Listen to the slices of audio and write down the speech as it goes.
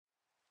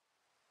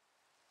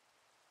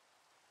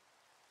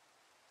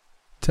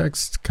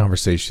Text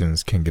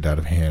conversations can get out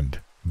of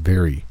hand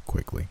very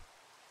quickly.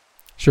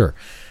 Sure,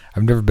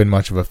 I've never been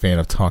much of a fan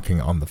of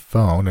talking on the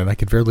phone, and I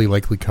could very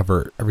likely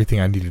cover everything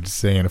I needed to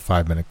say in a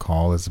 5-minute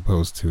call as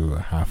opposed to a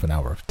half an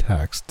hour of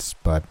texts,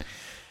 but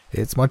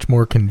it's much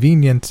more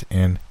convenient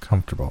and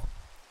comfortable.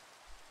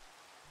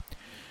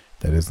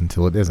 That is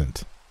until it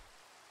isn't.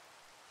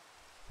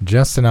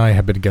 Jess and I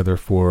have been together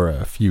for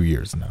a few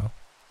years now.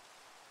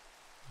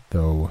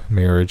 Though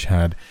marriage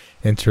had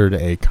entered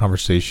a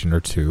conversation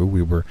or two,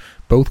 we were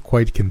both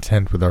quite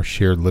content with our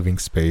shared living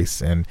space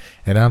and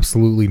in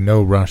absolutely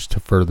no rush to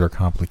further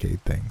complicate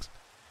things.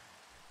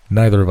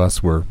 Neither of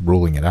us were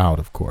ruling it out,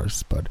 of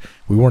course, but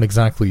we weren't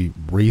exactly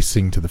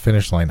racing to the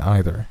finish line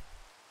either.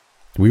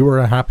 We were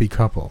a happy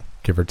couple,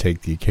 give or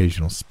take the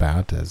occasional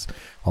spat, as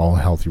all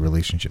healthy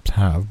relationships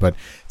have, but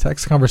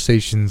text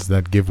conversations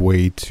that give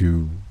way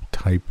to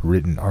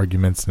typewritten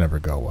arguments never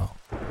go well.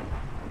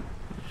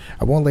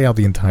 I won't lay out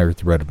the entire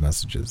thread of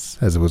messages,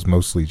 as it was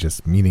mostly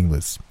just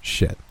meaningless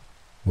shit.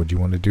 What do you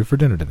want to do for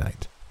dinner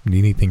tonight? Need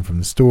anything from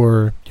the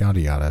store? Yada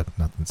yada,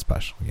 nothing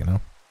special, you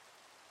know?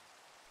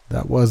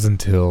 That was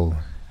until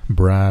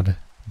Brad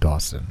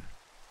Dawson,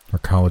 her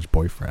college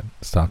boyfriend,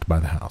 stopped by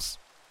the house.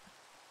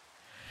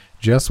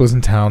 Jess was in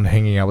town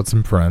hanging out with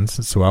some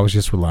friends, so I was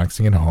just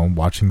relaxing at home,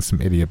 watching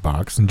some Idiot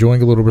Box,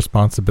 enjoying a little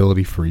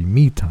responsibility-free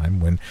me time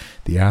when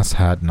the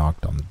asshat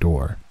knocked on the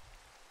door.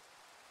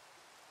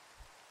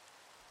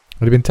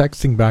 I'd been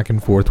texting back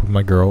and forth with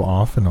my girl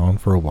off and on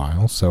for a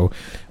while, so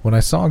when I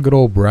saw good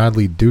old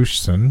Bradley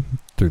Doucheson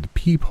through the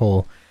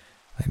peephole,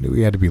 I knew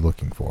he had to be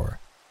looking for her.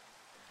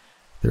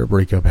 Their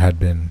breakup had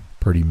been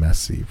pretty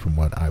messy from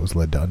what I was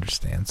led to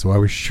understand, so I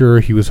was sure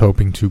he was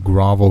hoping to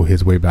grovel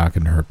his way back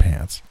into her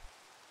pants.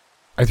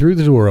 I threw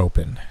the door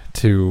open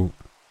to,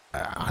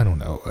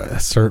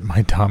 assert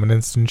my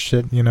dominance and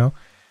shit, you know?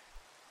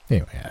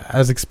 Anyway,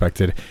 as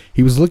expected,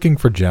 he was looking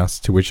for Jess,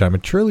 to which I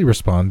maturely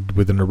responded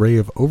with an array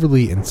of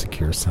overly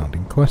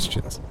insecure-sounding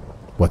questions.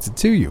 What's it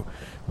to you?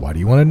 Why do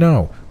you want to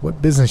know?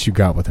 What business you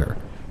got with her?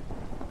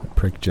 The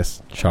prick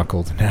just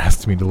chuckled and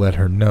asked me to let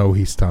her know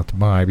he stopped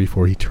by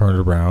before he turned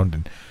around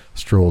and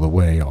strolled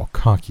away all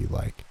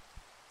cocky-like.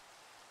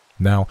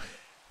 Now,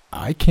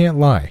 I can't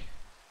lie.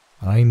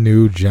 I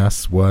knew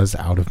Jess was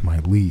out of my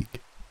league.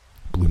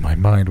 Blew my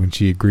mind when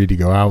she agreed to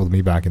go out with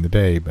me back in the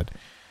day, but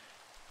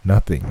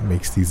nothing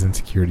makes these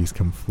insecurities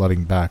come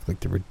flooding back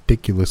like the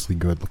ridiculously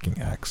good-looking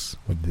ex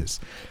with his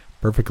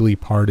perfectly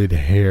parted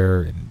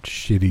hair and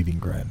shit-eating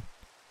grin.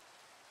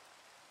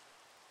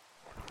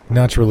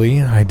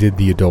 Naturally, I did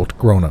the adult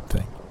grown-up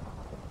thing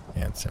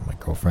and sent my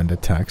girlfriend a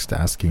text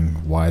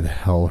asking why the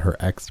hell her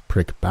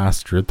ex-prick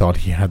bastard thought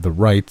he had the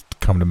right to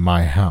come to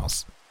my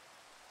house.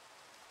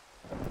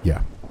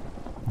 Yeah,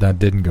 that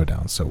didn't go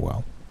down so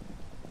well.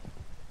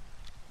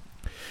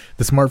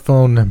 The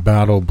smartphone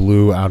battle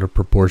blew out of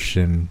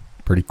proportion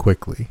pretty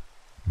quickly.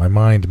 My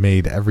mind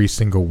made every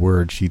single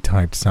word she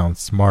typed sound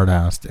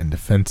smart-assed and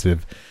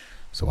defensive,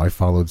 so I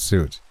followed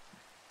suit.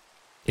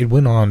 It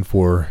went on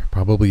for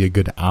probably a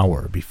good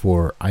hour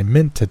before I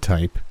meant to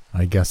type,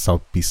 I guess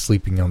I'll be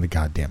sleeping on the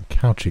goddamn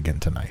couch again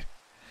tonight.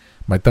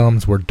 My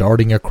thumbs were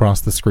darting across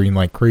the screen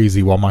like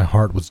crazy while my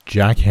heart was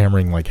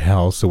jackhammering like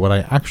hell, so what I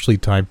actually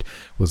typed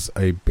was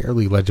a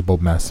barely legible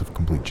mess of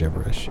complete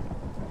gibberish.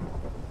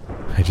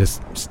 I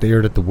just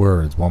stared at the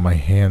words while my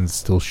hands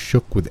still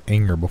shook with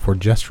anger before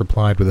Jess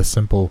replied with a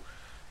simple,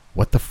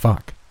 "What the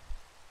fuck?"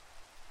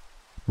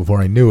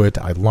 Before I knew it,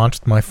 I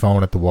launched my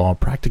phone at the wall,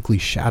 practically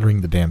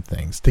shattering the damn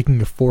thing,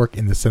 sticking a fork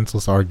in the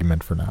senseless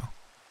argument for now.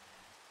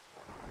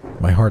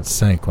 My heart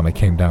sank when I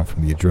came down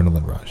from the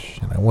adrenaline rush,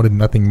 and I wanted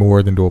nothing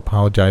more than to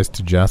apologize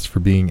to Jess for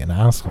being an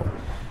asshole,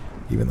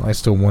 even though I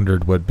still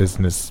wondered what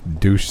business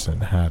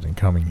Doucheson had in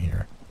coming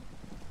here.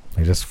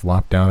 I just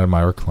flopped down in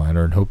my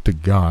recliner and hoped to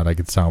God I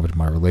could salvage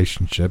my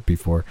relationship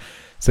before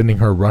sending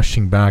her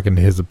rushing back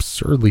into his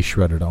absurdly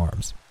shredded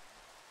arms.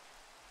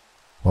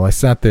 While I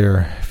sat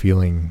there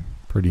feeling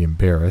pretty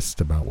embarrassed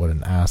about what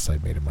an ass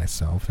I'd made of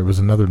myself, there was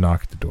another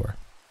knock at the door.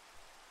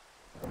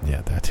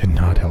 Yeah, that did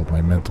not help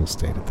my mental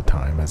state at the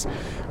time, as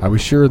I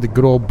was sure the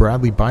good old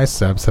Bradley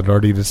Biceps had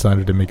already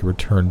decided to make a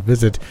return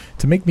visit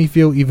to make me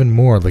feel even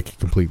more like a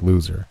complete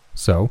loser.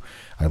 So,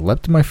 I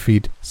leapt to my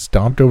feet,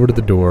 stomped over to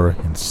the door,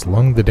 and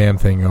slung the damn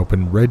thing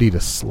open, ready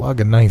to slug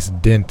a nice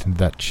dent into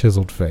that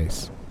chiseled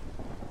face.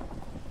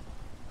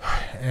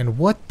 And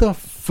what the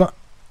fuck?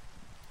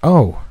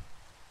 Oh,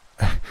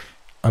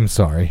 I'm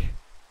sorry,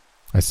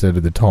 I said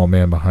to the tall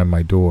man behind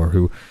my door,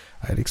 who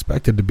I had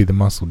expected to be the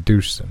muscled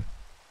Doucheson.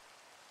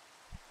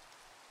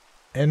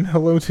 And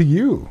hello to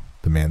you,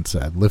 the man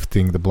said,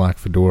 lifting the black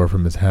fedora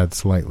from his head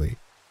slightly.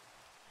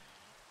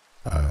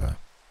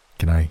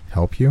 Can I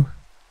help you?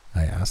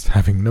 I asked,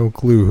 having no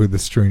clue who the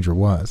stranger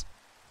was,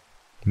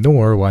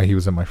 nor why he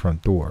was at my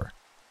front door.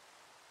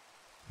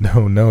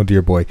 No,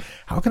 dear boy,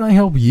 how can I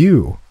help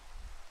you?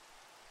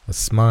 A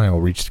smile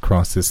reached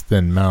across his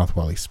thin mouth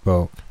while he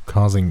spoke,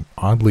 causing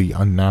oddly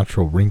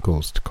unnatural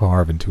wrinkles to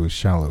carve into his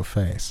shallow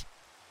face.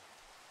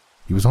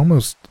 He was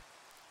almost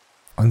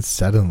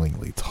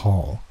unsettlingly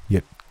tall,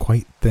 yet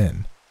quite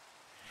thin,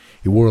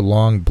 He wore a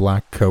long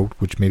black coat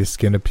which made his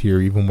skin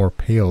appear even more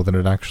pale than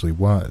it actually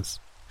was.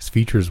 His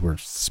features were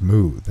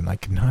smooth, and I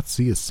could not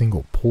see a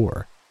single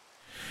pore.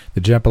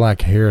 The jet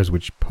black hairs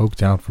which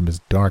poked out from his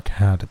dark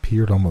hat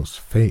appeared almost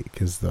fake,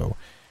 as though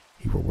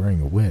he were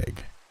wearing a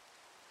wig.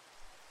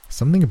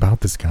 Something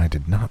about this guy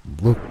did not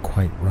look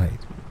quite right.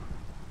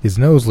 His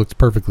nose looked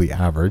perfectly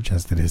average,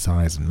 as did his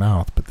eyes and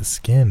mouth, but the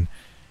skin,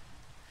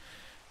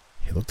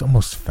 it looked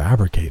almost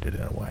fabricated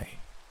in a way.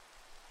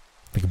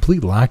 The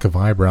complete lack of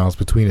eyebrows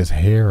between his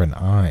hair and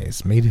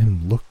eyes made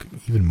him look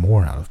even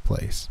more out of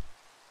place.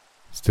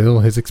 Still,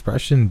 his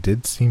expression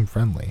did seem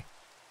friendly.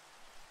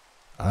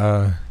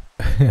 I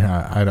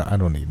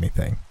don't need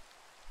anything,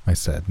 I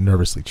said,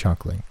 nervously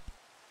chuckling.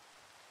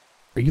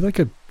 Are you like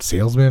a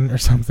salesman or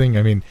something?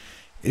 I mean,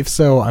 if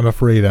so, I'm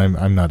afraid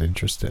I'm not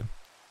interested.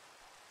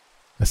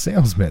 A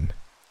salesman?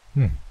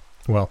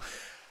 Well,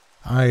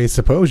 I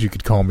suppose you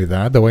could call me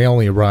that, though I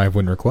only arrive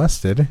when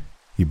requested.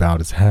 He bowed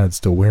his head,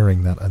 still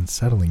wearing that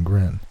unsettling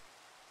grin.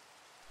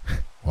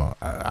 Well,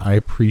 I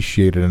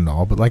appreciate it and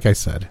all, but like I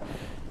said,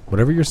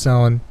 whatever you're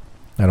selling,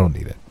 I don't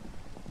need it.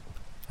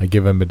 I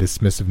give him a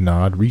dismissive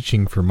nod,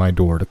 reaching for my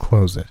door to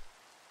close it.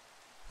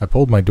 I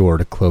pulled my door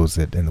to close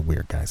it in the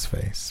weird guy's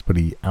face, but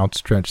he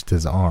outstretched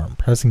his arm,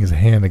 pressing his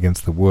hand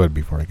against the wood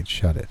before I could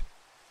shut it.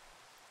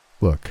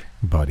 Look,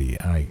 buddy,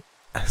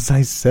 as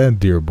I said,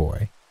 dear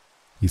boy,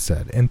 he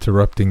said,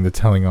 interrupting the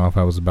telling off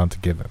I was about to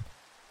give him,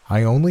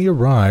 I only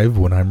arrive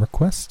when I'm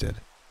requested.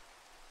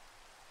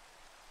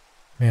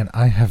 Man,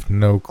 I have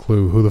no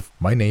clue who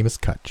my name is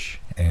Kutch,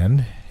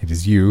 and it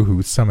is you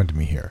who summoned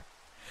me here.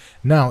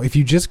 Now, if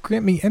you just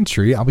grant me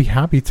entry, I'll be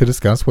happy to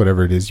discuss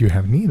whatever it is you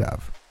have need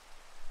of.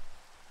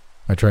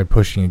 I tried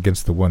pushing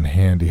against the one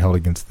hand he held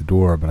against the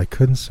door, but I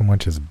couldn't so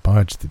much as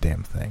budge the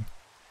damn thing.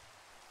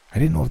 I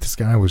didn't know if this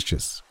guy was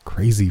just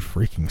crazy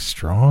freaking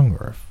strong,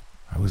 or if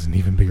I was an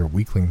even bigger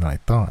weakling than I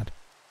thought.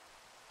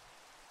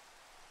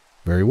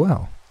 Very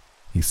well,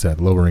 he said,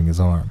 lowering his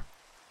arm.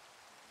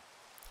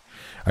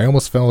 I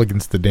almost fell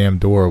against the damn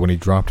door when he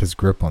dropped his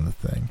grip on the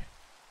thing.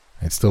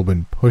 I had still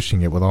been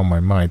pushing it with all my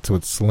might, so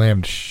it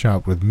slammed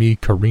shut with me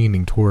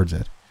careening towards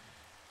it.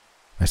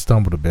 I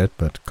stumbled a bit,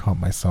 but caught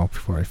myself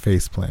before I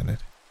face-planted.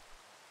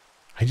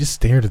 I just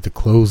stared at the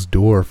closed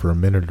door for a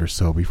minute or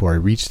so before I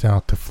reached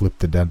out to flip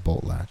the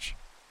deadbolt latch.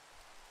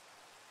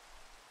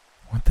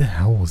 What the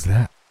hell was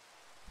that?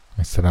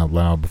 I said out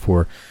loud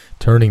before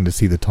turning to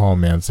see the tall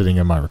man sitting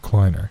in my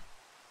recliner.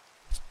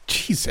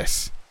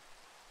 Jesus!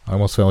 I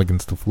almost fell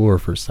against the floor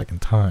for a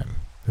second time,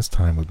 this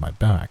time with my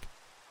back.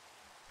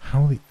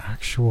 How the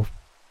actual...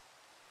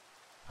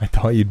 I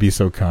thought you'd be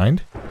so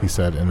kind, he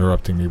said,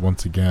 interrupting me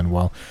once again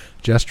while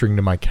gesturing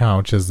to my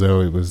couch as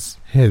though it was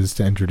his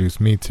to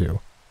introduce me to.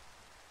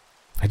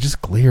 I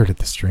just glared at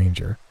the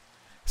stranger,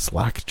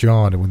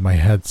 slack-jawed and with my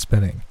head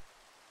spinning.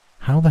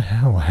 How the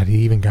hell had he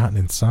even gotten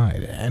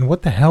inside, and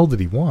what the hell did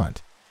he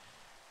want?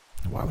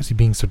 Why was he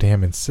being so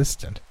damn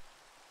insistent?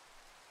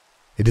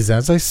 It is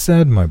as I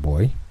said, my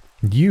boy.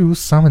 You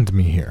summoned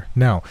me here.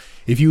 Now,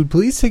 if you would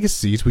please take a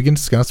seat, we can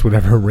discuss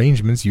whatever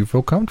arrangements you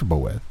feel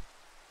comfortable with.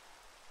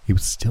 He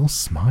was still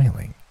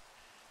smiling.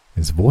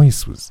 His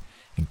voice was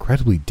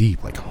incredibly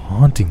deep, like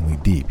hauntingly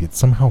deep, yet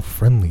somehow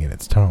friendly in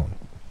its tone.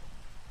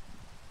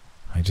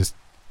 I just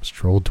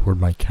strolled toward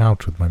my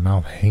couch with my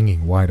mouth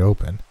hanging wide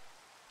open.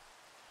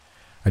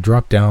 I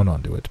dropped down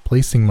onto it,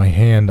 placing my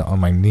hand on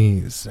my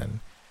knees, and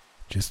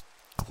just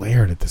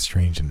glared at the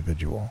strange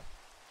individual.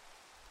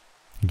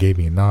 He gave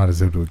me a nod as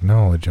though to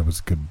acknowledge I was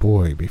a good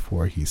boy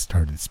before he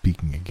started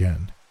speaking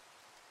again.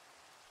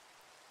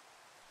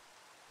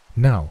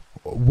 Now,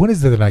 what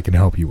is it that I can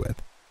help you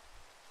with?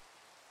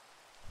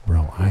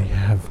 Bro, I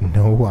have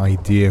no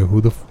idea who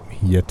the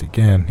Yet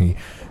again, he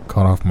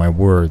cut off my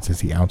words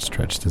as he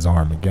outstretched his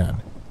arm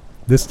again.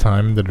 This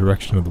time, in the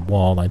direction of the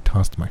wall I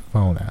tossed my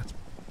phone at.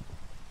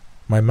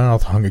 My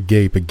mouth hung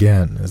agape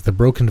again as the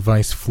broken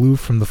device flew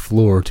from the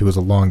floor to his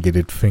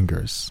elongated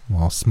fingers,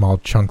 while small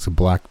chunks of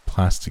black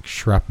plastic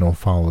shrapnel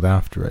followed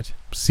after it,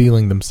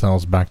 sealing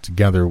themselves back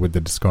together with the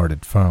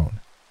discarded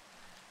phone.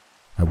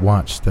 I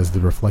watched as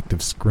the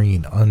reflective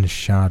screen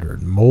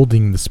unshattered,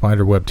 molding the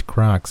spider-webbed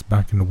cracks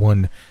back into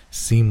one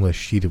seamless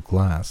sheet of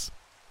glass.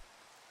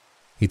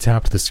 He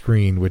tapped the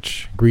screen,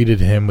 which greeted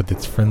him with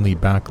its friendly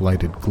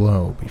backlighted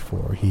glow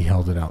before he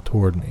held it out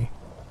toward me.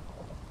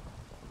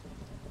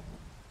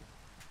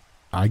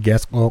 I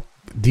guess, well,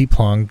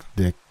 Deeplong,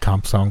 the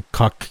Kamsong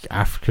Kok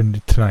after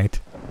tonight,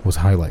 was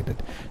highlighted,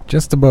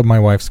 just above my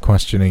wife's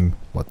questioning,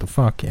 what the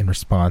fuck, in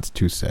response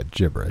to said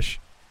gibberish.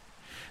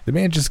 The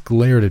man just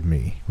glared at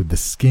me, with the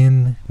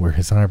skin where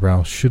his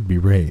eyebrows should be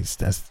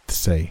raised, as to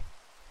say,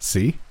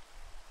 see?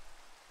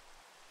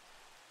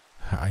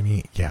 I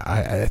mean,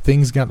 yeah,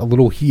 things got a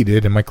little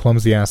heated, and my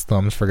clumsy-ass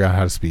thumbs forgot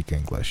how to speak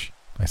English,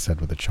 I said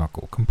with a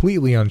chuckle,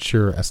 completely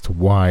unsure as to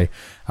why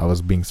I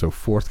was being so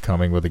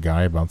forthcoming with a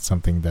guy about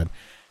something that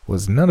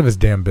was none of his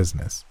damn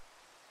business.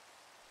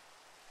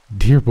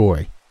 Dear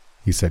boy,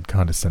 he said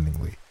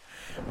condescendingly,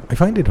 I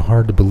find it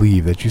hard to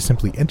believe that you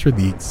simply entered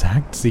the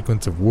exact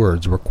sequence of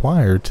words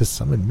required to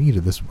summon me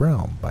to this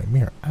realm by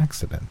mere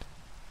accident.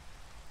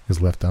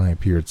 His left eye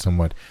appeared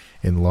somewhat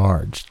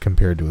enlarged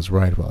compared to his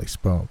right while he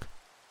spoke.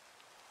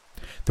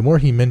 The more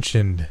he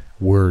mentioned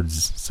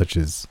words such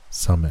as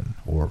summon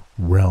or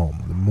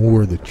realm, the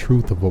more the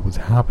truth of what was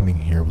happening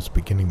here was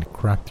beginning to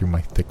crack through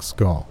my thick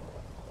skull.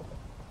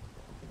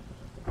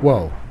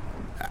 Whoa.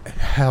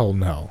 Hell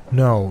no.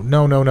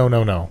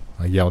 No.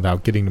 I yelled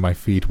out, getting to my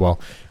feet while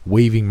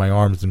waving my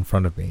arms in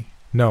front of me.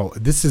 No,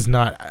 this is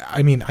not,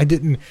 I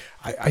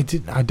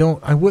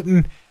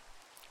wouldn't.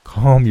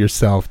 Calm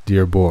yourself,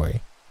 dear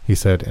boy, he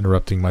said,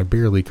 interrupting my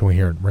barely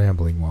coherent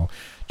rambling while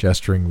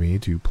gesturing me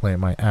to plant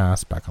my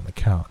ass back on the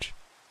couch.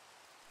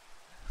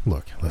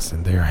 Look,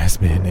 listen, there has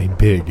been a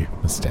big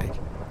mistake.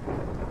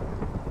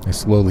 I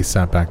slowly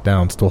sat back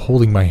down, still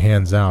holding my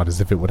hands out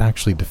as if it would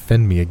actually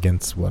defend me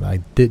against what I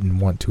didn't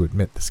want to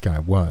admit this guy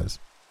was.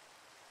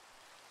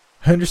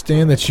 I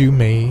understand that you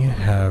may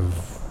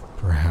have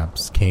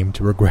perhaps came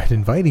to regret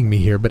inviting me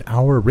here, but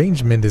our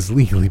arrangement is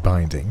legally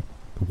binding.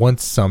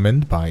 Once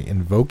summoned by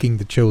invoking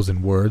the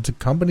chosen words,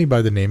 accompanied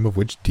by the name of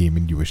which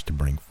demon you wish to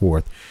bring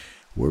forth,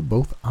 we're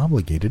both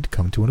obligated to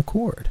come to an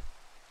accord.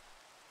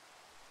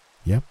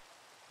 Yep.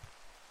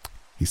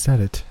 He said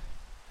it.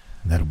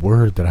 That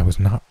word that I was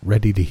not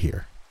ready to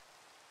hear.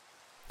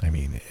 I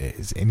mean,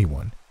 is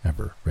anyone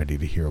ever ready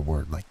to hear a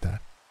word like that?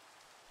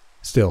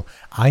 Still,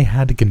 I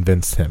had to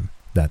convince him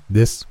that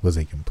this was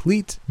a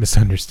complete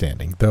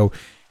misunderstanding, though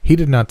he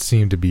did not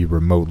seem to be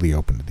remotely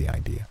open to the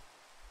idea.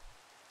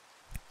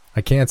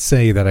 I can't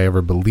say that I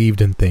ever believed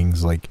in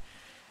things like,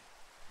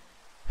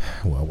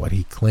 well, what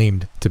he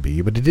claimed to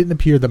be, but it didn't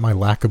appear that my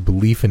lack of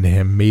belief in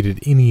him made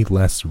it any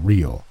less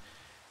real.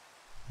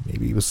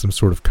 Maybe he was some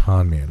sort of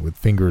con man with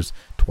fingers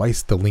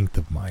twice the length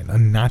of mine,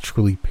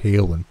 unnaturally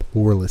pale and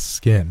poreless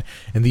skin,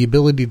 and the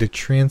ability to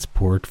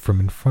transport from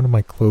in front of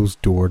my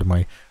closed door to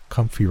my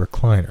comfy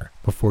recliner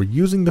before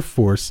using the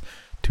force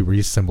to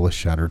reassemble a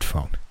shattered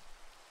phone.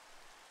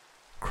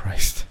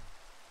 Christ.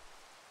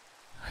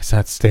 I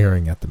sat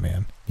staring at the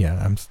man.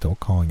 Yeah, I'm still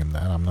calling him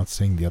that. I'm not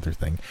saying the other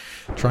thing.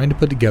 Trying to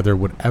put together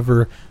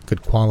whatever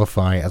could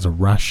qualify as a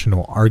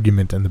rational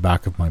argument in the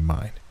back of my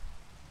mind.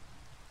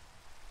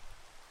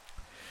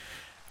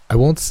 I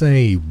won't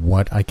say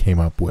what I came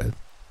up with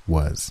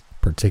was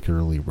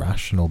particularly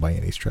rational by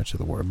any stretch of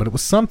the word, but it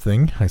was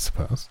something, I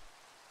suppose.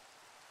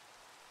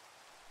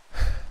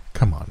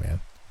 Come on, man.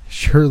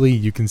 Surely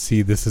you can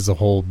see this is a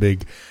whole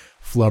big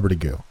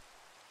flubberty-goo.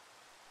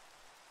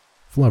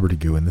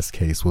 Flubberty-goo in this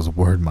case was a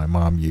word my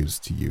mom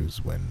used to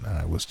use when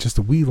I was just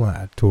a wee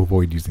lad to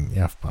avoid using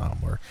the F-bomb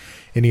or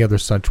any other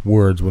such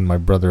words when my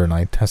brother and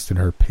I tested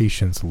her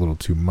patience a little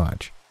too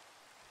much.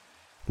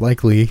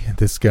 Likely,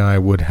 this guy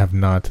would have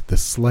not the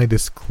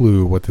slightest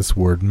clue what this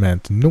word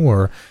meant,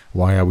 nor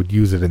why I would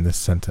use it in this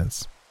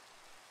sentence.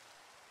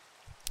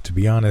 To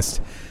be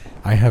honest,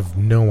 I have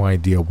no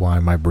idea why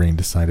my brain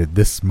decided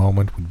this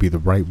moment would be the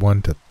right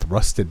one to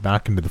thrust it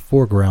back into the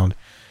foreground,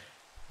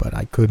 but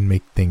I couldn't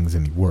make things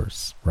any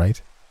worse,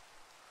 right?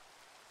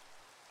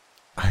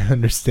 I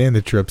understand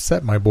that you're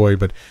upset, my boy,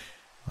 but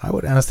I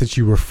would ask that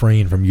you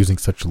refrain from using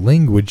such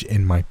language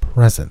in my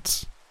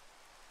presence.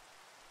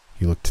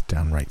 He looked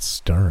downright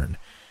stern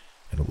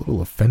and a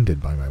little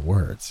offended by my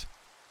words.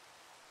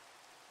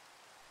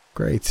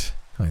 Great,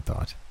 I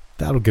thought.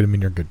 That'll get him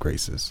in your good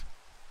graces.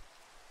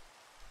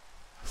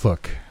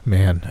 Look,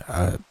 man,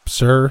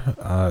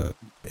 sir,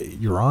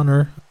 your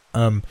honor,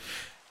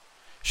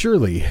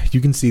 surely you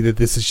can see that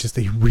this is just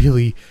a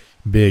really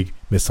big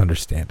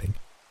misunderstanding.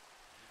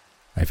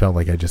 I felt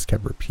like I just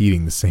kept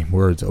repeating the same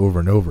words over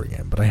and over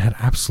again, but I had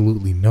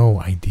absolutely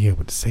no idea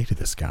what to say to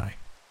this guy.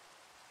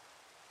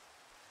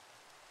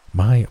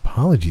 My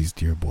apologies,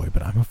 dear boy,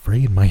 but I'm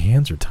afraid my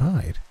hands are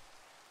tied.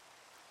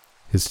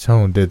 His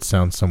tone did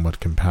sound somewhat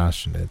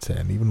compassionate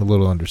and even a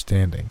little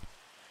understanding.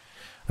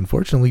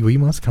 Unfortunately, we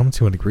must come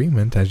to an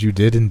agreement, as you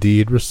did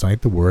indeed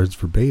recite the words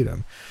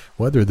verbatim.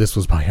 Whether this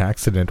was by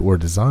accident or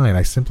design,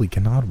 I simply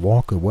cannot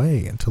walk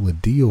away until a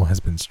deal has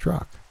been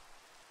struck.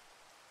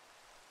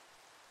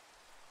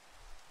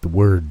 The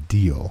word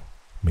deal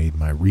made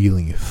my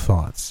reeling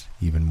thoughts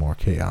even more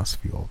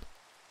chaos-fueled.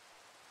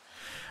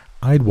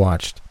 I'd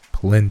watched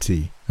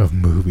plenty of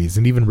movies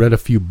and even read a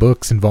few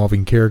books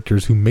involving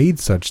characters who made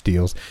such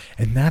deals,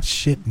 and that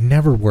shit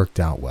never worked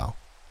out well.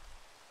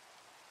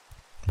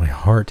 My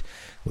heart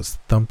was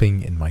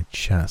thumping in my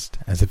chest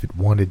as if it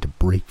wanted to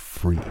break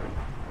free.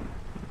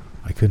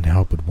 I couldn't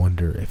help but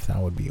wonder if that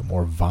would be a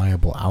more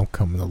viable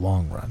outcome in the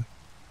long run.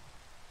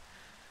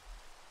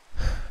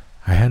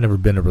 I had never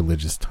been a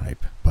religious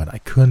type, but I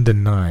couldn't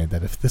deny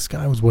that if this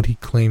guy was what he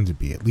claimed to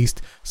be, at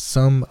least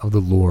some of the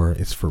lore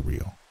is for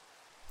real.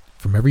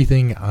 From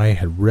everything I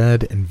had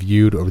read and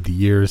viewed over the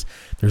years,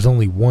 there's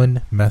only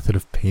one method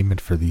of payment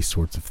for these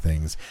sorts of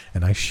things,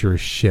 and I sure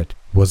as shit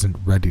wasn't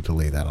ready to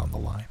lay that on the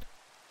line.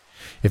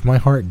 If my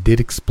heart did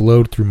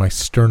explode through my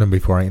sternum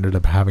before I ended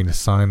up having to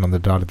sign on the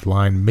dotted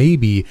line,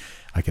 maybe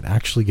I could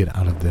actually get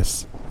out of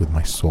this with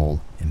my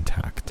soul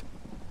intact.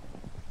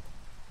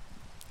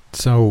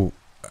 So,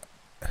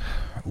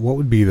 what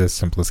would be the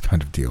simplest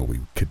kind of deal we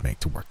could make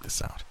to work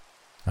this out?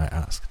 I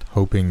asked,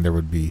 hoping there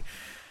would be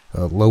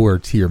a lower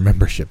tier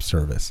membership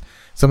service.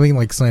 Something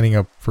like signing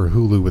up for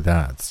Hulu with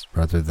ads,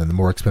 rather than the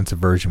more expensive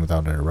version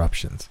without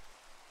interruptions.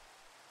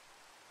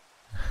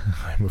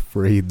 I'm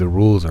afraid the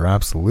rules are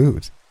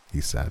absolute,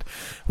 he said,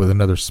 with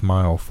another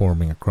smile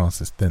forming across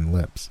his thin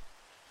lips.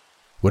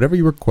 Whatever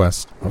you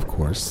request, of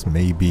course,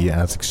 may be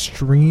as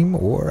extreme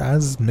or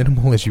as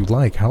minimal as you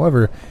like.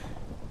 However,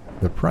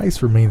 the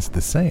price remains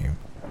the same.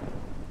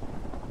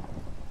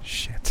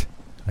 Shit,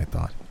 I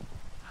thought.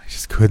 I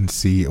just couldn't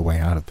see a way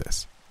out of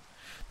this.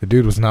 The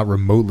dude was not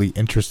remotely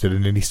interested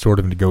in any sort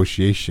of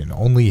negotiation,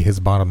 only his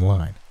bottom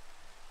line.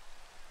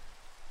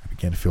 I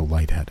began to feel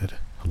lightheaded,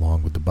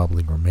 along with the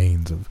bubbling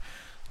remains of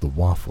the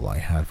waffle I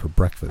had for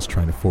breakfast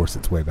trying to force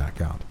its way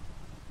back out.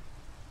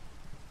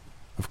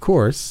 Of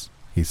course,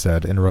 he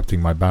said,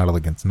 interrupting my battle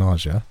against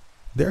nausea,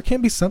 there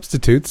can be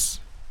substitutes,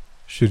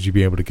 should you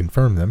be able to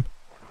confirm them.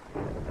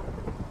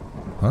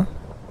 Huh?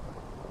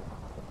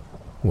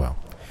 Well,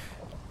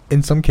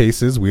 in some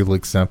cases, we will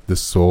accept the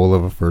soul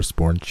of a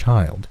firstborn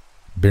child.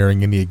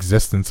 Bearing in the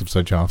existence of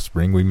such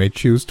offspring, we may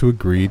choose to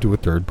agree to a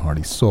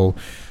third-party soul,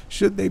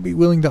 should they be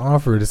willing to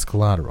offer it as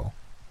collateral.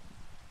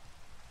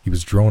 He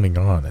was droning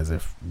on as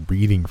if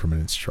reading from an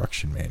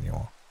instruction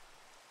manual.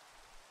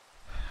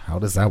 How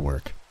does that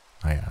work?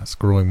 I asked,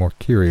 growing more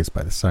curious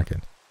by the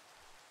second.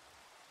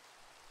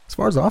 As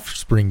far as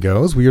offspring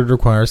goes, we would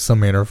require some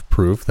manner of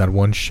proof that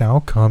one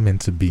shall come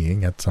into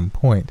being at some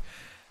point.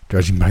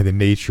 Judging by the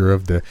nature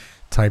of the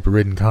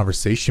typewritten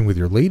conversation with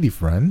your lady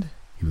friend,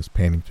 he was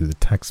panning through the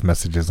text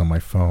messages on my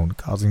phone,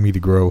 causing me to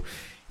grow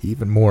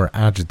even more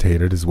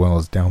agitated as well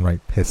as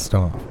downright pissed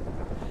off.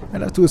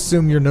 I'd have to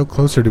assume you're no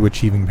closer to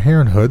achieving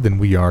parenthood than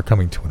we are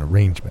coming to an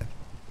arrangement.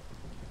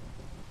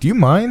 Do you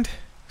mind?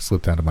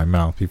 Slipped out of my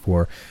mouth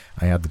before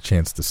I had the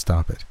chance to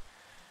stop it.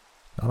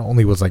 Not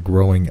only was I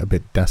growing a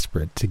bit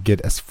desperate to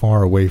get as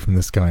far away from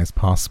this guy as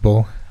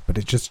possible, but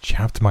it just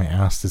chapped my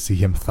ass to see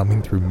him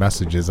thumbing through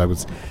messages I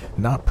was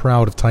not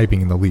proud of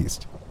typing in the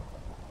least.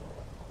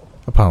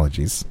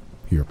 Apologies,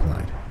 he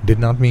replied. Did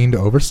not mean to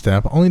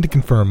overstep, only to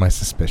confirm my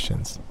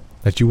suspicions,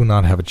 that you will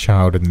not have a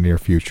child in the near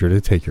future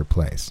to take your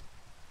place.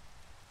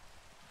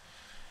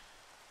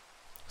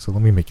 So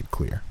let me make it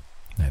clear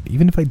that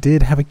even if I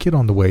did have a kid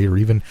on the way, or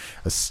even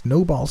a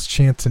snowball's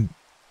chance in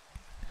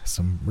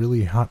some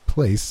really hot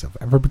place of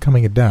ever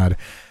becoming a dad,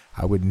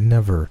 I would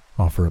never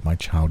offer up my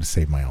child to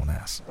save my own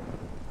ass.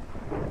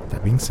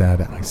 That being said,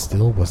 I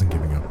still wasn't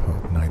giving up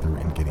hope, neither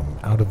in getting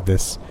out of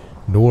this,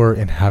 nor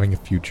in having a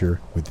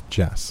future with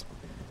Jess,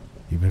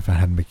 even if I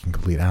had to make a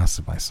complete ass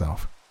of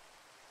myself.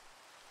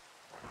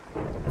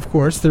 Of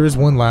course, there is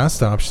one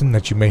last option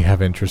that you may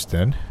have interest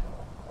in.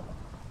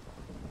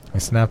 I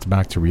snapped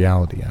back to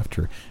reality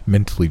after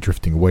mentally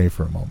drifting away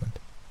for a moment.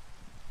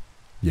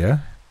 Yeah?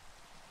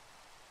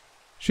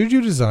 Should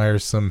you desire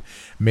some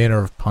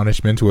manner of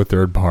punishment to a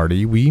third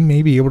party, we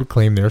may be able to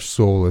claim their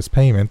soul as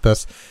payment,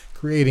 thus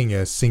creating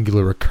a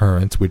singular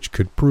occurrence which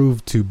could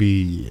prove to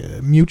be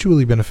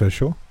mutually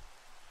beneficial.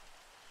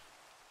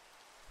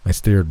 I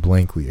stared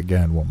blankly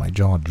again while my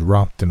jaw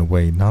dropped in a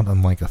way not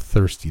unlike a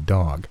thirsty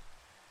dog.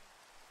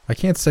 I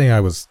can't say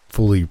I was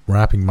fully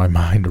wrapping my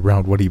mind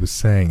around what he was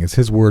saying, as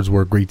his words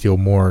were a great deal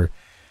more,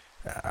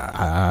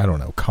 I don't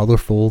know,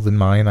 colorful than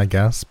mine, I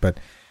guess, but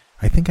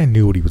I think I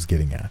knew what he was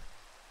getting at.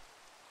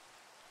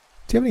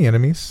 Do you have any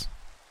enemies?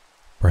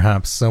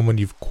 Perhaps someone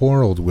you've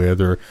quarreled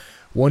with, or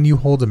one you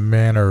hold a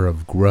manner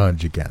of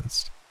grudge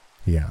against?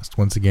 He asked,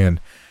 once again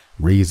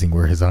raising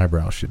where his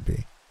eyebrows should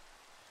be.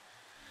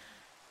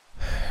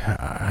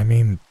 I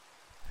mean,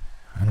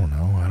 I don't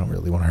know, I don't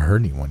really want to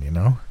hurt anyone, you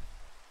know?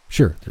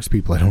 Sure, there's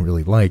people I don't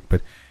really like,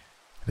 but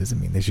it doesn't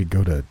mean they should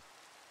go to,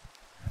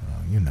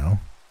 you know.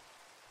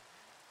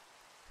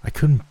 I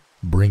couldn't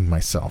bring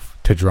myself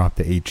to drop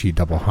the HE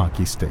double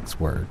hockey sticks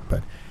word,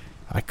 but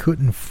I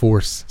couldn't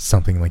force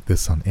something like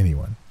this on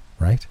anyone,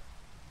 right?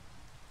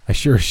 I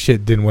sure as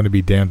shit didn't want to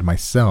be damned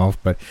myself,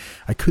 but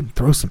I couldn't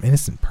throw some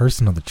innocent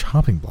person on the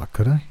chopping block,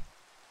 could I?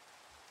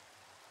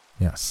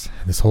 Yes,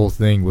 this whole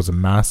thing was a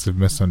massive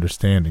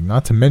misunderstanding.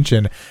 Not to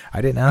mention,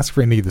 I didn't ask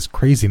for any of this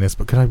craziness,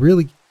 but could I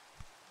really...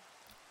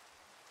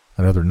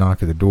 Another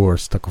knock at the door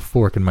stuck a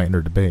fork in my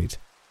inner debate.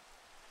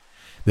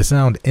 The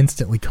sound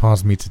instantly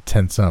caused me to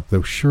tense up,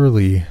 though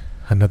surely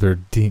another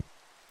deep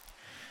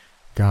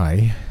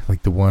guy,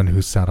 like the one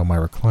who sat on my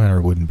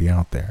recliner, wouldn't be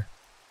out there.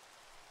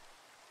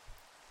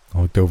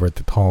 I looked over at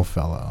the tall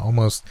fella,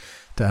 almost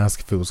to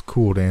ask if it was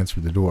cool to answer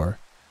the door.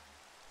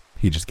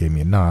 He just gave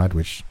me a nod,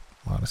 which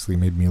honestly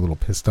made me a little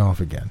pissed off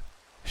again.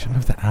 I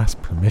shouldn't have to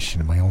ask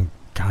permission in my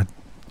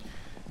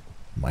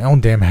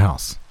own damn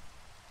house.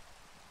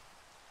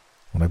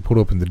 When I pulled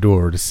open the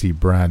door to see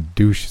Brad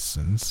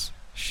Doucheson's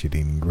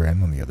shit-eating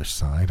grin on the other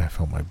side, I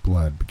felt my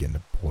blood begin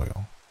to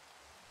boil.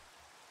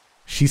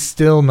 She's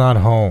still not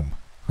home,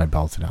 I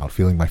belted out,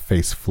 feeling my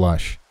face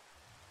flush.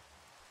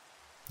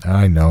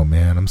 I know,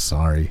 man, I'm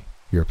sorry,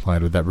 he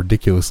replied with that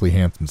ridiculously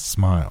handsome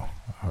smile.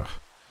 Ugh.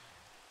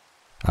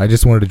 I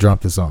just wanted to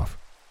drop this off.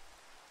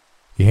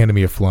 He handed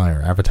me a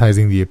flyer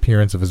advertising the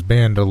appearance of his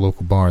band at a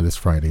local bar this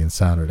Friday and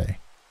Saturday.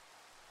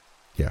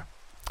 Yeah,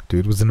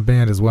 dude was in a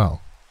band as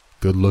well.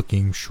 Good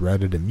looking,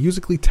 shredded, and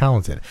musically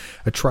talented.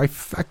 A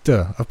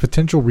trifecta of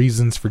potential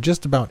reasons for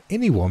just about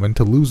any woman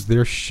to lose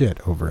their shit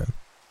over him.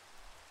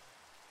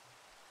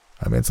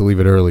 I meant to leave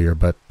it earlier,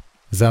 but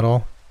is that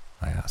all?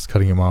 I asked,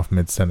 cutting him off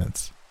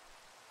mid-sentence.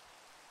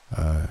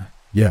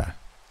 Yeah,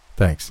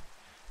 thanks.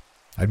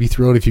 I'd be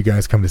thrilled if you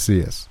guys come to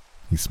see us.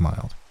 He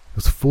smiled. It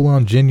was a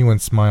full-on genuine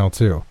smile,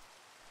 too.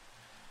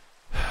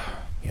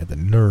 He had the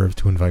nerve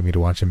to invite me to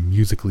watch him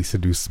musically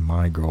seduce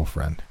my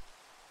girlfriend.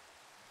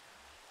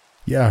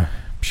 Yeah,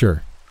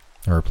 sure,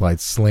 I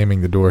replied,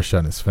 slamming the door shut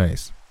in his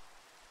face.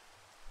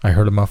 I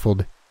heard a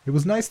muffled, "It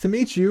was nice to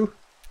meet you,"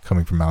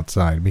 coming from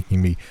outside,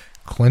 making me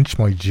clench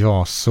my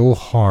jaw so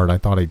hard I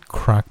thought I'd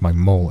crack my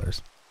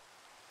molars.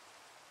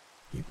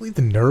 Can you believe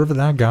the nerve of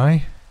that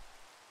guy?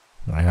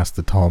 I asked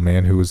the tall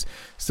man, who was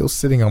still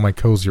sitting on my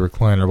cozy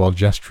recliner while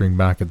gesturing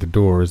back at the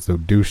door as though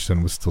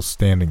Doucheson was still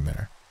standing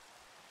there.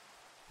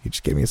 He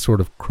just gave me a sort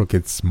of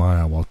crooked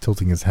smile while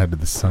tilting his head to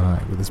the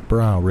side, with his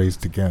brow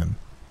raised again.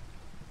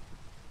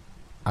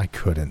 I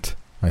couldn't,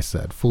 I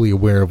said, fully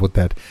aware of what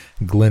that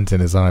glint in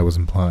his eye was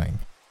implying.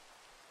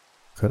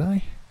 Could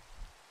I?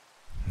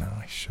 No,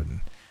 I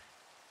shouldn't.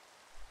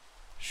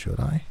 Should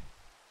I?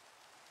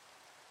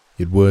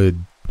 It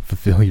would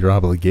fulfill your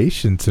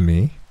obligation to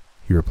me,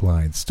 he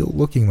replied, still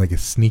looking like a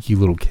sneaky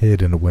little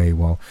kid in a way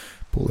while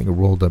pulling a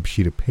rolled up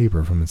sheet of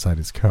paper from inside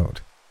his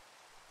coat.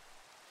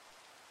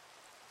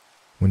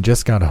 When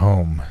Jess got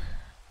home,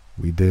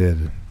 we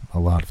did a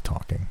lot of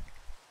talking.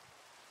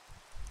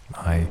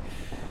 I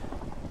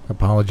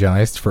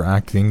apologized for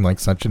acting like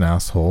such an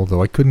asshole,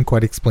 though I couldn't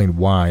quite explain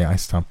why I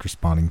stopped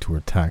responding to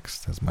her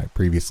text, as my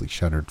previously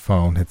shuttered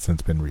phone had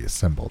since been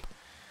reassembled.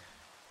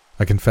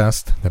 I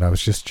confessed that I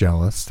was just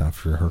jealous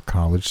after her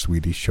college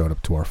sweetie showed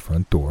up to our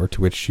front door, to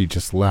which she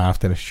just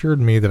laughed and assured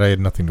me that I had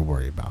nothing to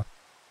worry about.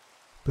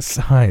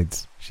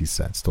 Besides, she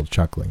said, still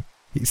chuckling,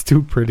 he's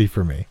too pretty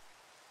for me.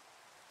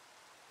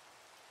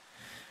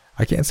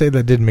 I can't say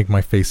that didn't make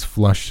my face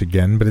flush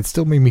again, but it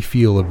still made me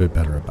feel a bit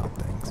better about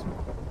things.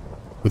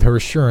 With her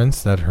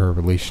assurance that her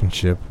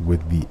relationship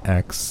with the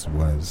ex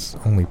was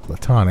only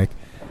platonic,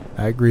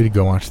 I agreed to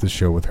go watch the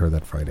show with her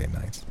that Friday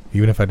night.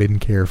 Even if I didn't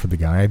care for the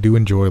guy, I do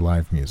enjoy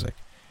live music.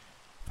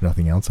 If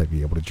nothing else, I'd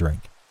be able to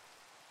drink.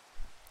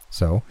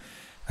 So,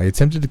 I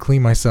attempted to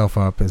clean myself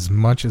up as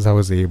much as I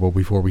was able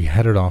before we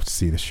headed off to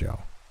see the show.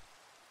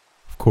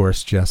 Of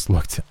course, Jess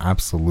looked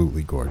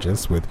absolutely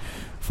gorgeous, with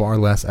far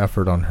less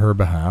effort on her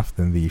behalf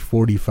than the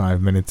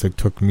 45 minutes it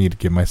took me to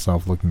get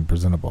myself looking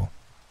presentable.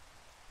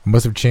 I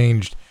must have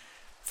changed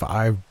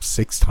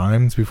 5-6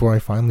 times before I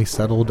finally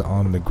settled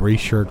on the gray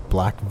shirt,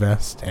 black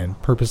vest,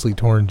 and purposely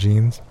torn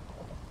jeans.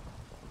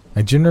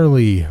 I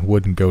generally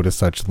wouldn't go to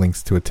such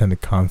lengths to attend a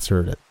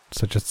concert at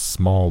such a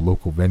small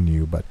local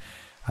venue, but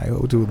I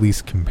owe to at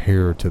least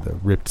compare to the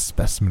ripped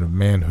specimen of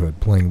manhood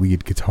playing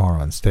lead guitar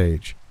on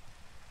stage.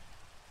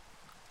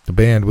 The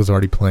band was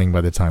already playing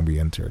by the time we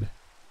entered.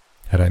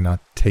 Had I not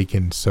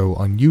taken so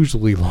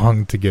unusually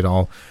long to get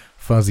all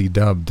fuzzy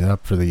dubbed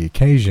up for the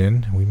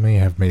occasion, we may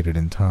have made it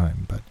in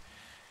time, but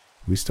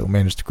we still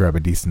managed to grab a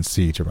decent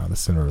seat around the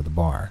center of the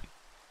bar.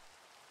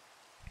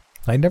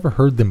 I had never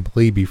heard them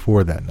play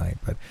before that night,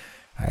 but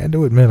I had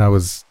to admit I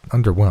was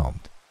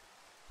underwhelmed.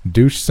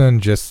 Doucheson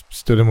just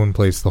stood in one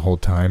place the whole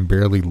time,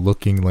 barely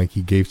looking like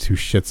he gave two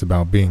shits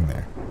about being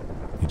there.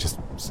 He just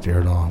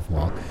stared off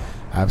while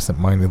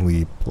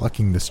absent-mindedly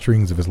plucking the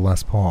strings of his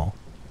Les Paul.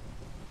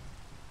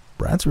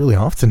 "Brad's really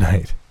off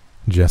tonight,"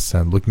 Jess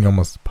said, looking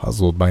almost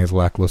puzzled by his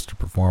lackluster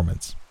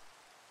performance.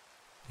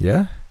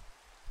 "Yeah?"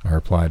 I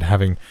replied,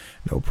 having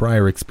no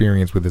prior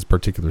experience with his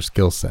particular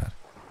skill set.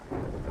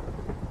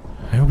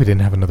 "I hope he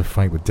didn't have another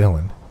fight with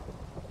Dylan."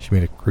 She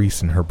made a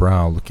crease in her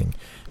brow, looking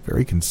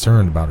very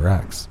concerned about her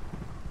ex.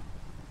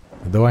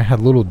 Though I had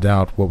little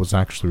doubt what was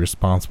actually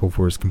responsible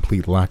for his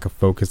complete lack of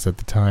focus at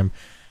the time,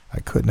 I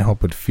couldn't help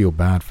but feel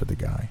bad for the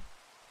guy.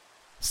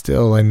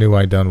 Still, I knew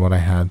I'd done what I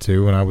had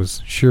to, and I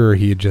was sure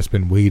he had just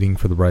been waiting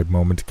for the right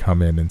moment to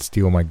come in and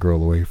steal my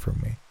girl away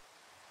from me.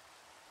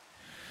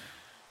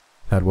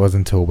 That was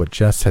until what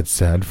Jess had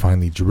said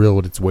finally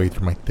drilled its way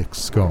through my thick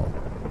skull.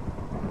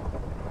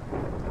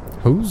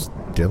 "Who's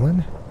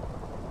Dylan?"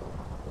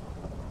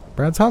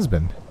 "Brad's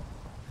husband.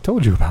 I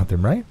told you about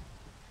them, right?"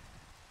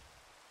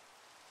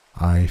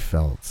 I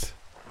felt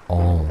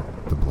all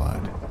the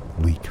blood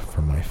leak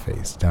from my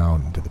face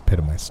down into the pit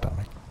of my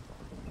stomach.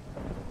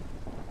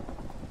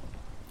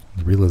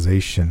 The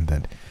realization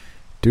that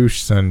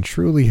Doucheson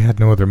truly had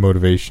no other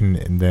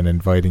motivation than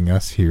inviting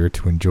us here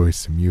to enjoy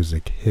some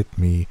music hit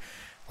me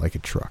like a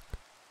truck.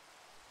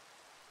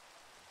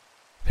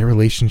 Their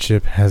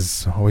relationship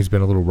has always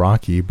been a little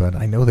rocky, but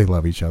I know they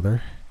love each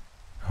other.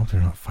 I hope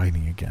they're not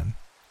fighting again,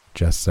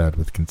 Jess said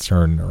with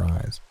concern in her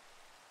eyes.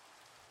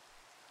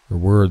 Her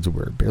words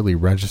were barely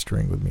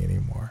registering with me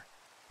anymore.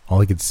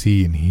 All I could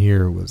see and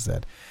hear was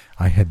that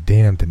I had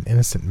damned an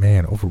innocent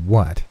man over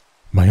what?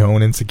 My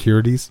own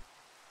insecurities?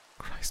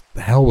 Christ,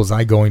 the hell was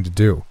I going to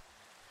do?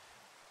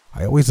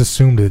 I always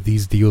assumed that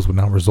these deals would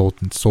not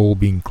result in soul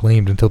being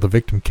claimed until the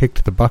victim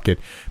kicked the bucket,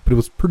 but it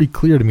was pretty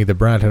clear to me that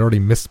Brad had already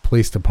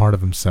misplaced a part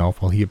of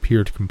himself while he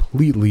appeared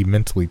completely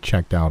mentally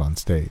checked out on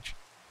stage.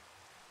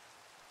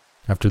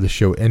 After the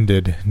show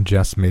ended,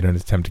 Jess made an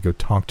attempt to go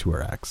talk to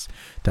her ex,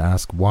 to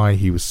ask why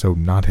he was so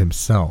not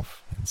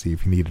himself, and see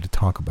if he needed to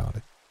talk about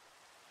it.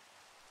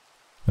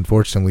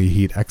 Unfortunately,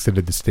 he'd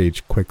exited the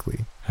stage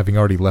quickly, having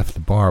already left the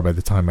bar by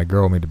the time my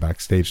girl made it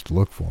backstage to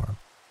look for him.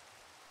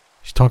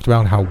 She talked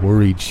about how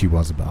worried she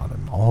was about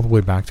him, all the way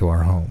back to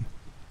our home.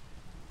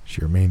 She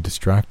remained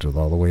distracted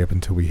all the way up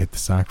until we hit the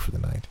sack for the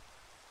night.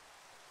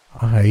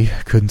 I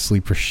couldn't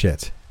sleep for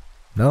shit.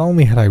 Not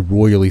only had I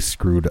royally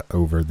screwed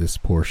over this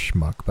poor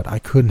schmuck, but I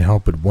couldn't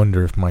help but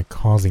wonder if my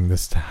causing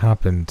this to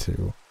happen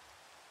to,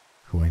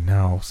 who I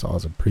now saw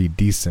as a pretty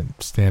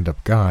decent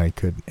stand-up guy,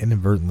 could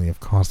inadvertently have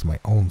caused my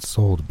own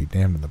soul to be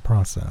damned in the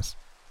process.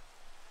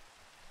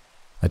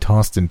 I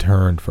tossed and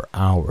turned for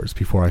hours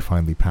before I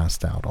finally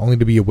passed out, only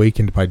to be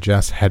awakened by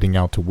Jess heading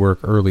out to work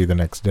early the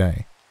next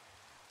day.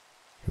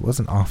 It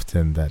wasn't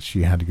often that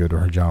she had to go to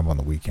her job on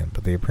the weekend,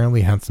 but they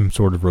apparently had some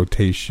sort of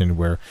rotation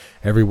where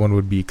everyone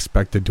would be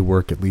expected to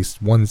work at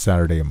least one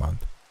Saturday a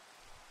month.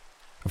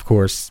 Of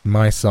course,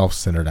 my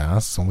self-centered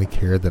ass only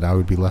cared that I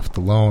would be left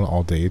alone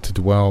all day to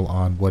dwell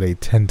on what a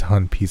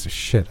 10-ton piece of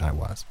shit I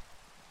was.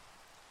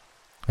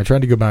 I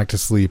tried to go back to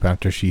sleep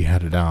after she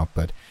headed out,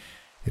 but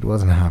it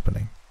wasn't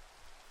happening.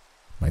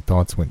 My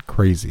thoughts went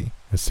crazy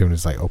as soon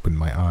as I opened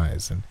my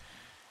eyes, and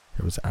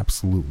there was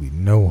absolutely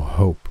no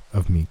hope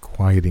of me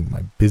quieting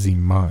my busy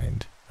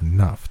mind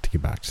enough to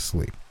get back to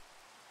sleep.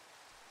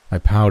 I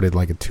pouted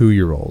like a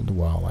 2-year-old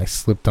while I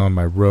slipped on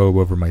my robe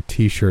over my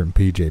t-shirt and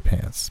PJ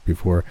pants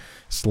before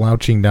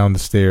slouching down the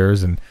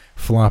stairs and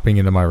flopping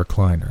into my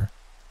recliner.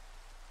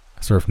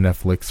 I surfed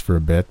Netflix for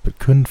a bit, but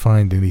couldn't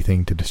find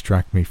anything to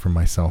distract me from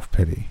my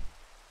self-pity.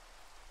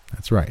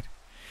 That's right.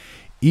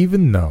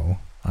 Even though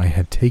I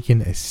had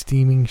taken a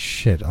steaming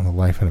shit on the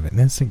life of an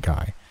innocent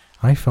guy,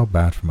 I felt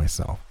bad for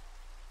myself.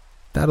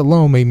 That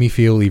alone made me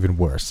feel even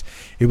worse.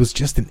 It was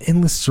just an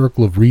endless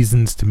circle of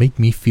reasons to make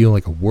me feel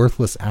like a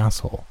worthless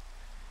asshole.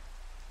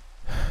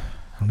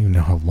 I don't even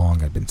know how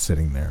long I'd been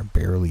sitting there,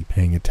 barely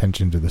paying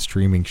attention to the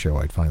streaming show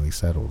I'd finally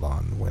settled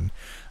on, when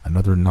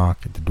another knock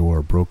at the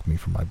door broke me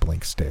from my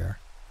blank stare.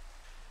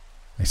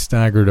 I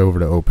staggered over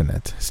to open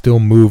it, still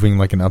moving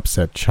like an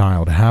upset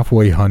child,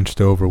 halfway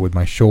hunched over with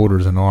my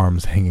shoulders and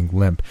arms hanging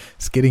limp,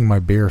 skidding my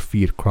bare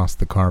feet across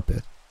the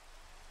carpet.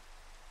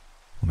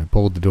 When I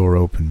pulled the door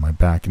open, my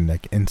back and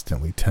neck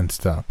instantly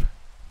tensed up.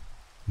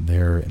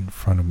 There in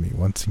front of me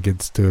once again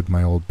stood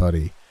my old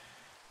buddy,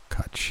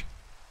 Kutch.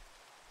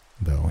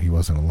 Though he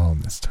wasn't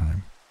alone this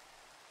time.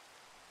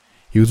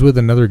 He was with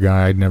another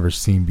guy I'd never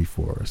seen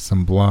before,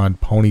 some blonde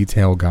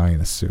ponytail guy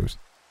in a suit.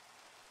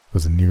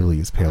 Wasn't nearly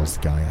as pale as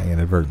the guy I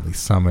inadvertently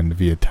summoned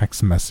via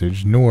text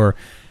message, nor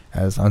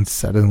as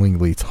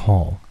unsettlingly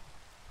tall.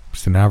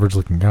 Just an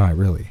average-looking guy,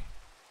 really.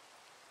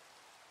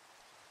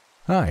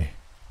 "Hi,"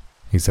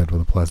 he said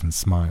with a pleasant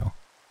smile.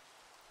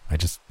 I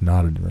just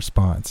nodded in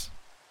response.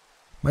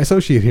 "My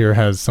associate here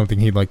has something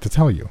he'd like to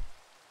tell you."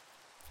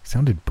 He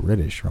sounded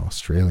British or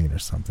Australian or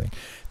something.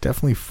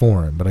 Definitely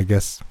foreign, but I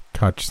guess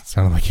Kutch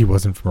sounded like he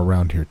wasn't from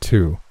around here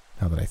too,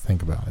 now that I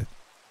think about it.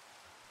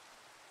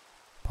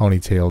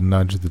 Ponytail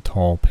nudged the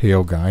tall,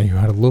 pale guy who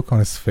had a look on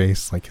his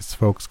face like his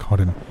folks caught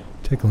him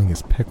tickling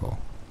his pickle.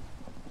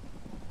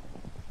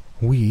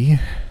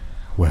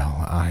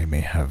 I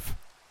may have.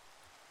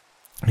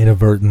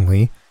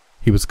 Inadvertently,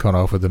 he was cut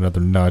off with another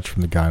nudge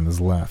from the guy on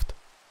his left.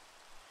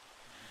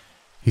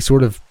 He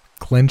sort of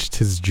clenched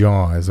his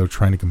jaw as though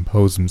trying to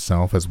compose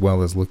himself, as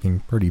well as looking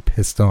pretty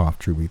pissed off,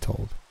 truth be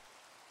told.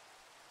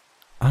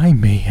 "I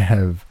may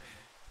have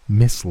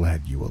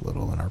misled you a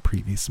little in our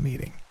previous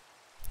meeting,"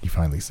 he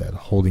finally said,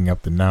 holding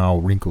up the now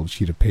wrinkled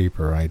sheet of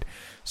paper I'd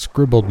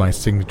scribbled my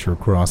signature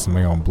across in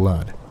my own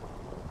blood.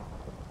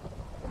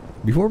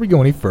 "Before we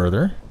go any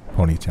further,"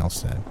 Ponytail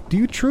said, "do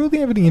you truly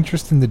have any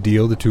interest in the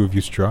deal the two of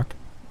you struck?"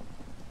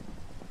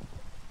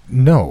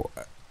 "No.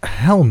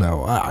 Hell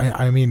no.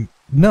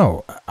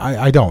 No,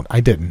 I don't.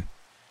 I didn't."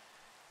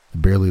 The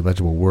barely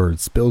legible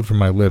words spilled from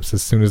my lips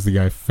as soon as the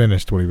guy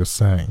finished what he was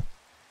saying.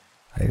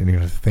 I didn't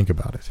even have to think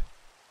about it.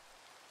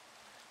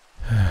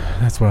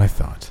 "That's what I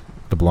thought,"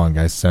 the blonde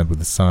guy said with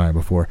a sigh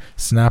before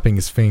snapping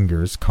his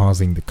fingers,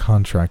 causing the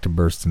contract to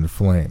burst into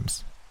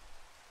flames.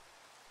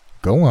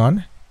 "Go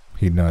on,"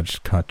 he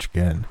nudged Kutch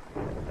again.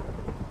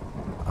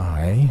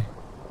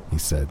 He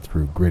said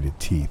through gritted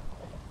teeth,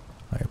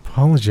 "I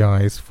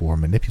apologize for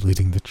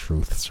manipulating the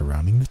truth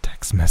surrounding the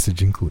text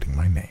message, including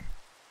my name."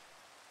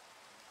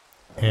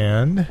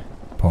 "And?"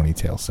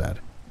 Ponytail said.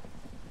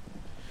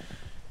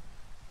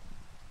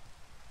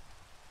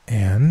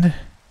 "And,"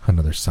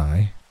 another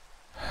sigh,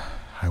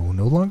 "I will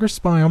no longer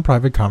spy on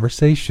private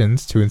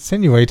conversations to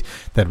insinuate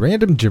that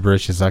random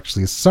gibberish is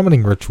actually a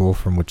summoning ritual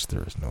from which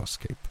there is no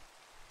escape."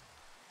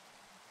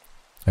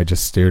 I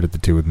just stared at the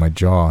two with my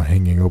jaw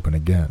hanging open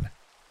again.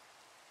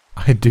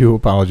 I do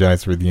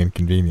apologize for the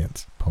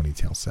inconvenience,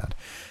 Ponytail said.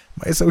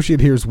 My associate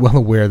here is well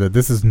aware that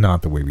this is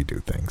not the way we do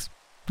things.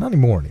 Not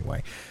anymore,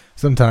 anyway.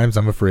 Sometimes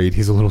I'm afraid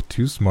he's a little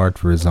too smart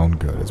for his own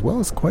good, as well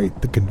as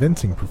quite the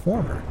convincing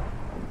performer.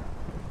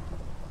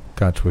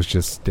 Kutch was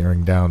just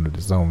staring down at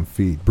his own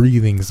feet,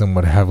 breathing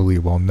somewhat heavily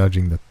while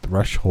nudging the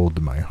threshold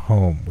to my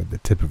home with the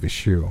tip of his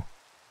shoe.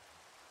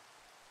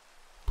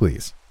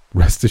 Please,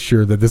 rest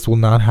assured that this will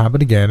not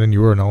happen again, and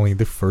you are only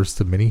the first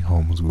of many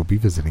homes we'll be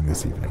visiting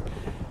this evening.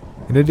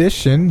 In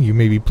addition, you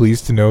may be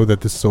pleased to know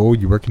that the soul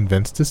you were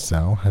convinced to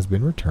sell has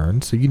been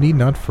returned, so you need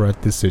not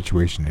fret this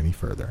situation any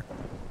further.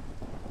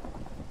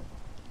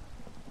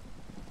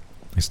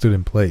 I stood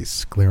in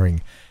place,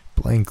 glaring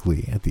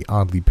blankly at the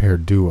oddly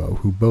paired duo,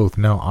 who both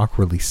now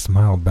awkwardly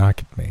smiled back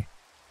at me.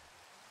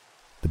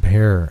 The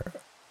pair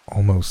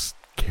almost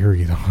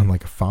carried on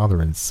like a father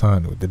and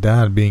son, with the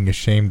dad being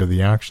ashamed of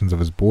the actions of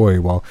his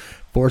boy while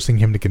forcing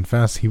him to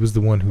confess he was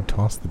the one who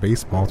tossed the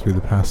baseball through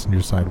the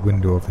passenger side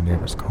window of the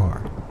neighbor's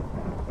car.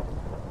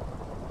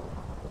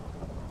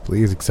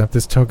 Please accept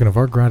this token of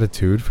our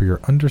gratitude for your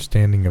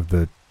understanding of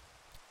the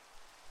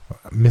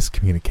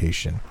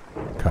miscommunication,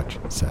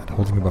 Kutch said,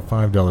 holding up a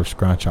 $5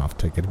 scratch-off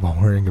ticket while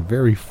wearing a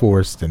very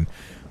forced and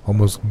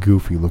almost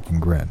goofy-looking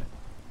grin.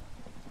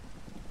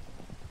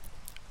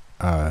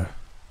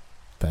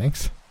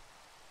 Thanks?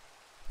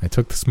 I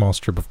took the small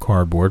strip of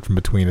cardboard from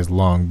between his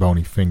long,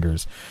 bony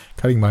fingers,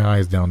 cutting my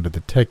eyes down to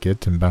the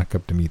ticket and back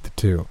up to meet the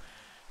two,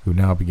 who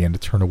now began to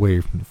turn away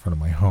from the front of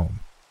my home.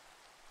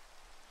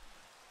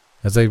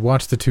 As I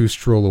watched the two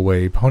stroll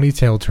away,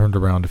 Ponytail turned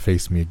around to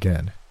face me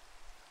again.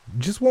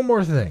 Just one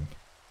more thing.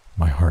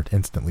 My heart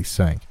instantly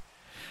sank.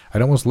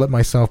 I'd almost let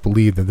myself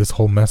believe that this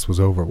whole mess was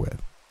over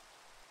with.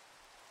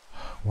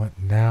 What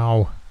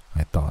now?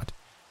 I thought.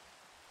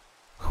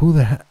 Who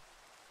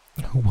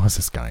was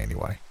this guy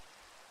anyway?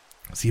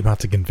 Was he about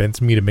to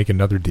convince me to make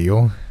another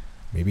deal?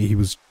 Maybe he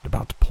was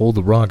about to pull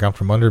the rug out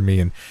from under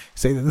me and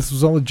say that this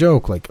was all a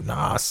joke, like,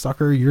 nah,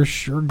 sucker, you're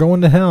sure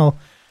going to hell.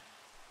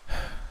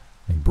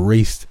 I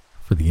braced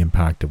for the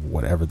impact of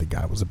whatever the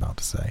guy was about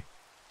to say.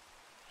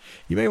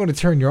 You may want to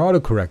turn your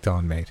autocorrect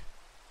on, mate.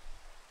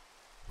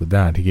 With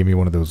that, he gave me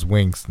one of those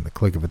winks and the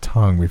click of a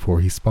tongue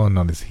before he spun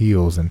on his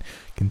heels and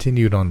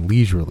continued on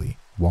leisurely,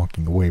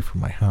 walking away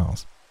from my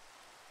house.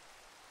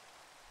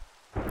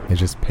 I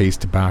just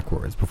paced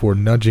backwards before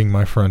nudging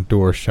my front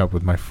door shut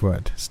with my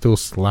foot, still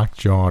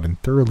slack-jawed and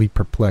thoroughly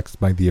perplexed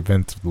by the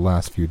events of the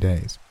last few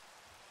days.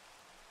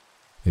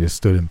 I just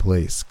stood in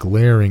place,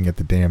 glaring at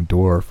the damn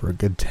door for a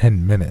good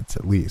 10 minutes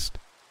at least.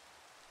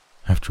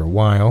 After a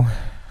while,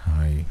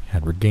 I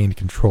had regained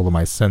control of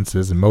my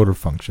senses and motor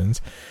functions.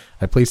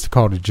 I placed a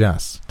call to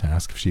Jess to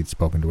ask if she'd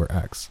spoken to her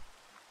ex.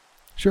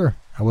 Sure,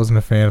 I wasn't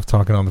a fan of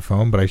talking on the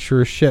phone, but I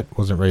sure as shit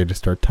wasn't ready to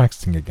start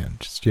texting again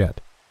just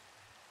yet.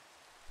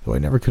 Though I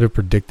never could have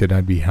predicted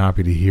I'd be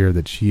happy to hear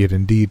that she had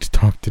indeed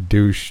talked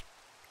to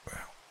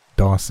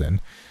Dawson,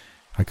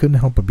 I couldn't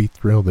help but be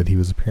thrilled that he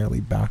was apparently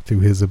back to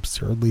his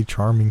absurdly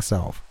charming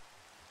self.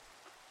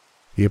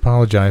 He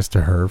apologized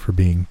to her for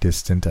being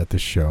distant at the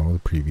show the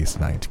previous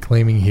night,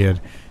 claiming he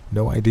had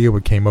no idea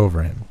what came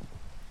over him.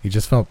 He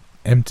just felt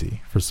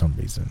empty for some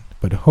reason,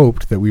 but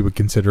hoped that we would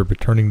consider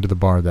returning to the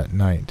bar that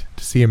night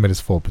to see him at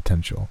his full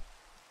potential.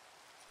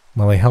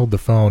 While I held the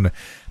phone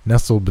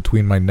nestled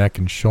between my neck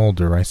and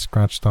shoulder, I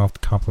scratched off the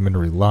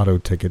complimentary lotto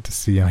ticket to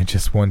see I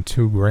just won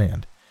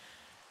 $2,000.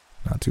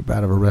 Not too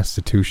bad of a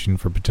restitution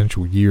for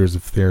potential years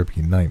of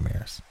therapy and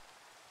nightmares.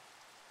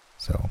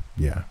 So,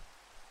 yeah,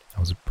 that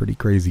was a pretty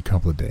crazy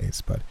couple of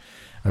days, but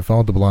I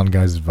followed the blonde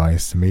guy's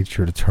advice and made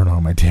sure to turn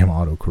on my damn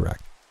autocorrect.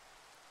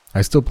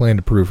 I still plan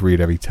to proofread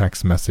every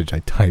text message I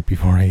type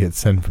before I hit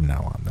send from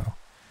now on, though.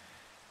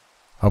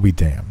 I'll be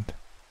damned.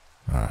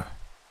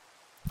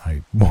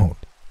 I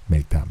won't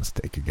make that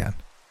mistake again.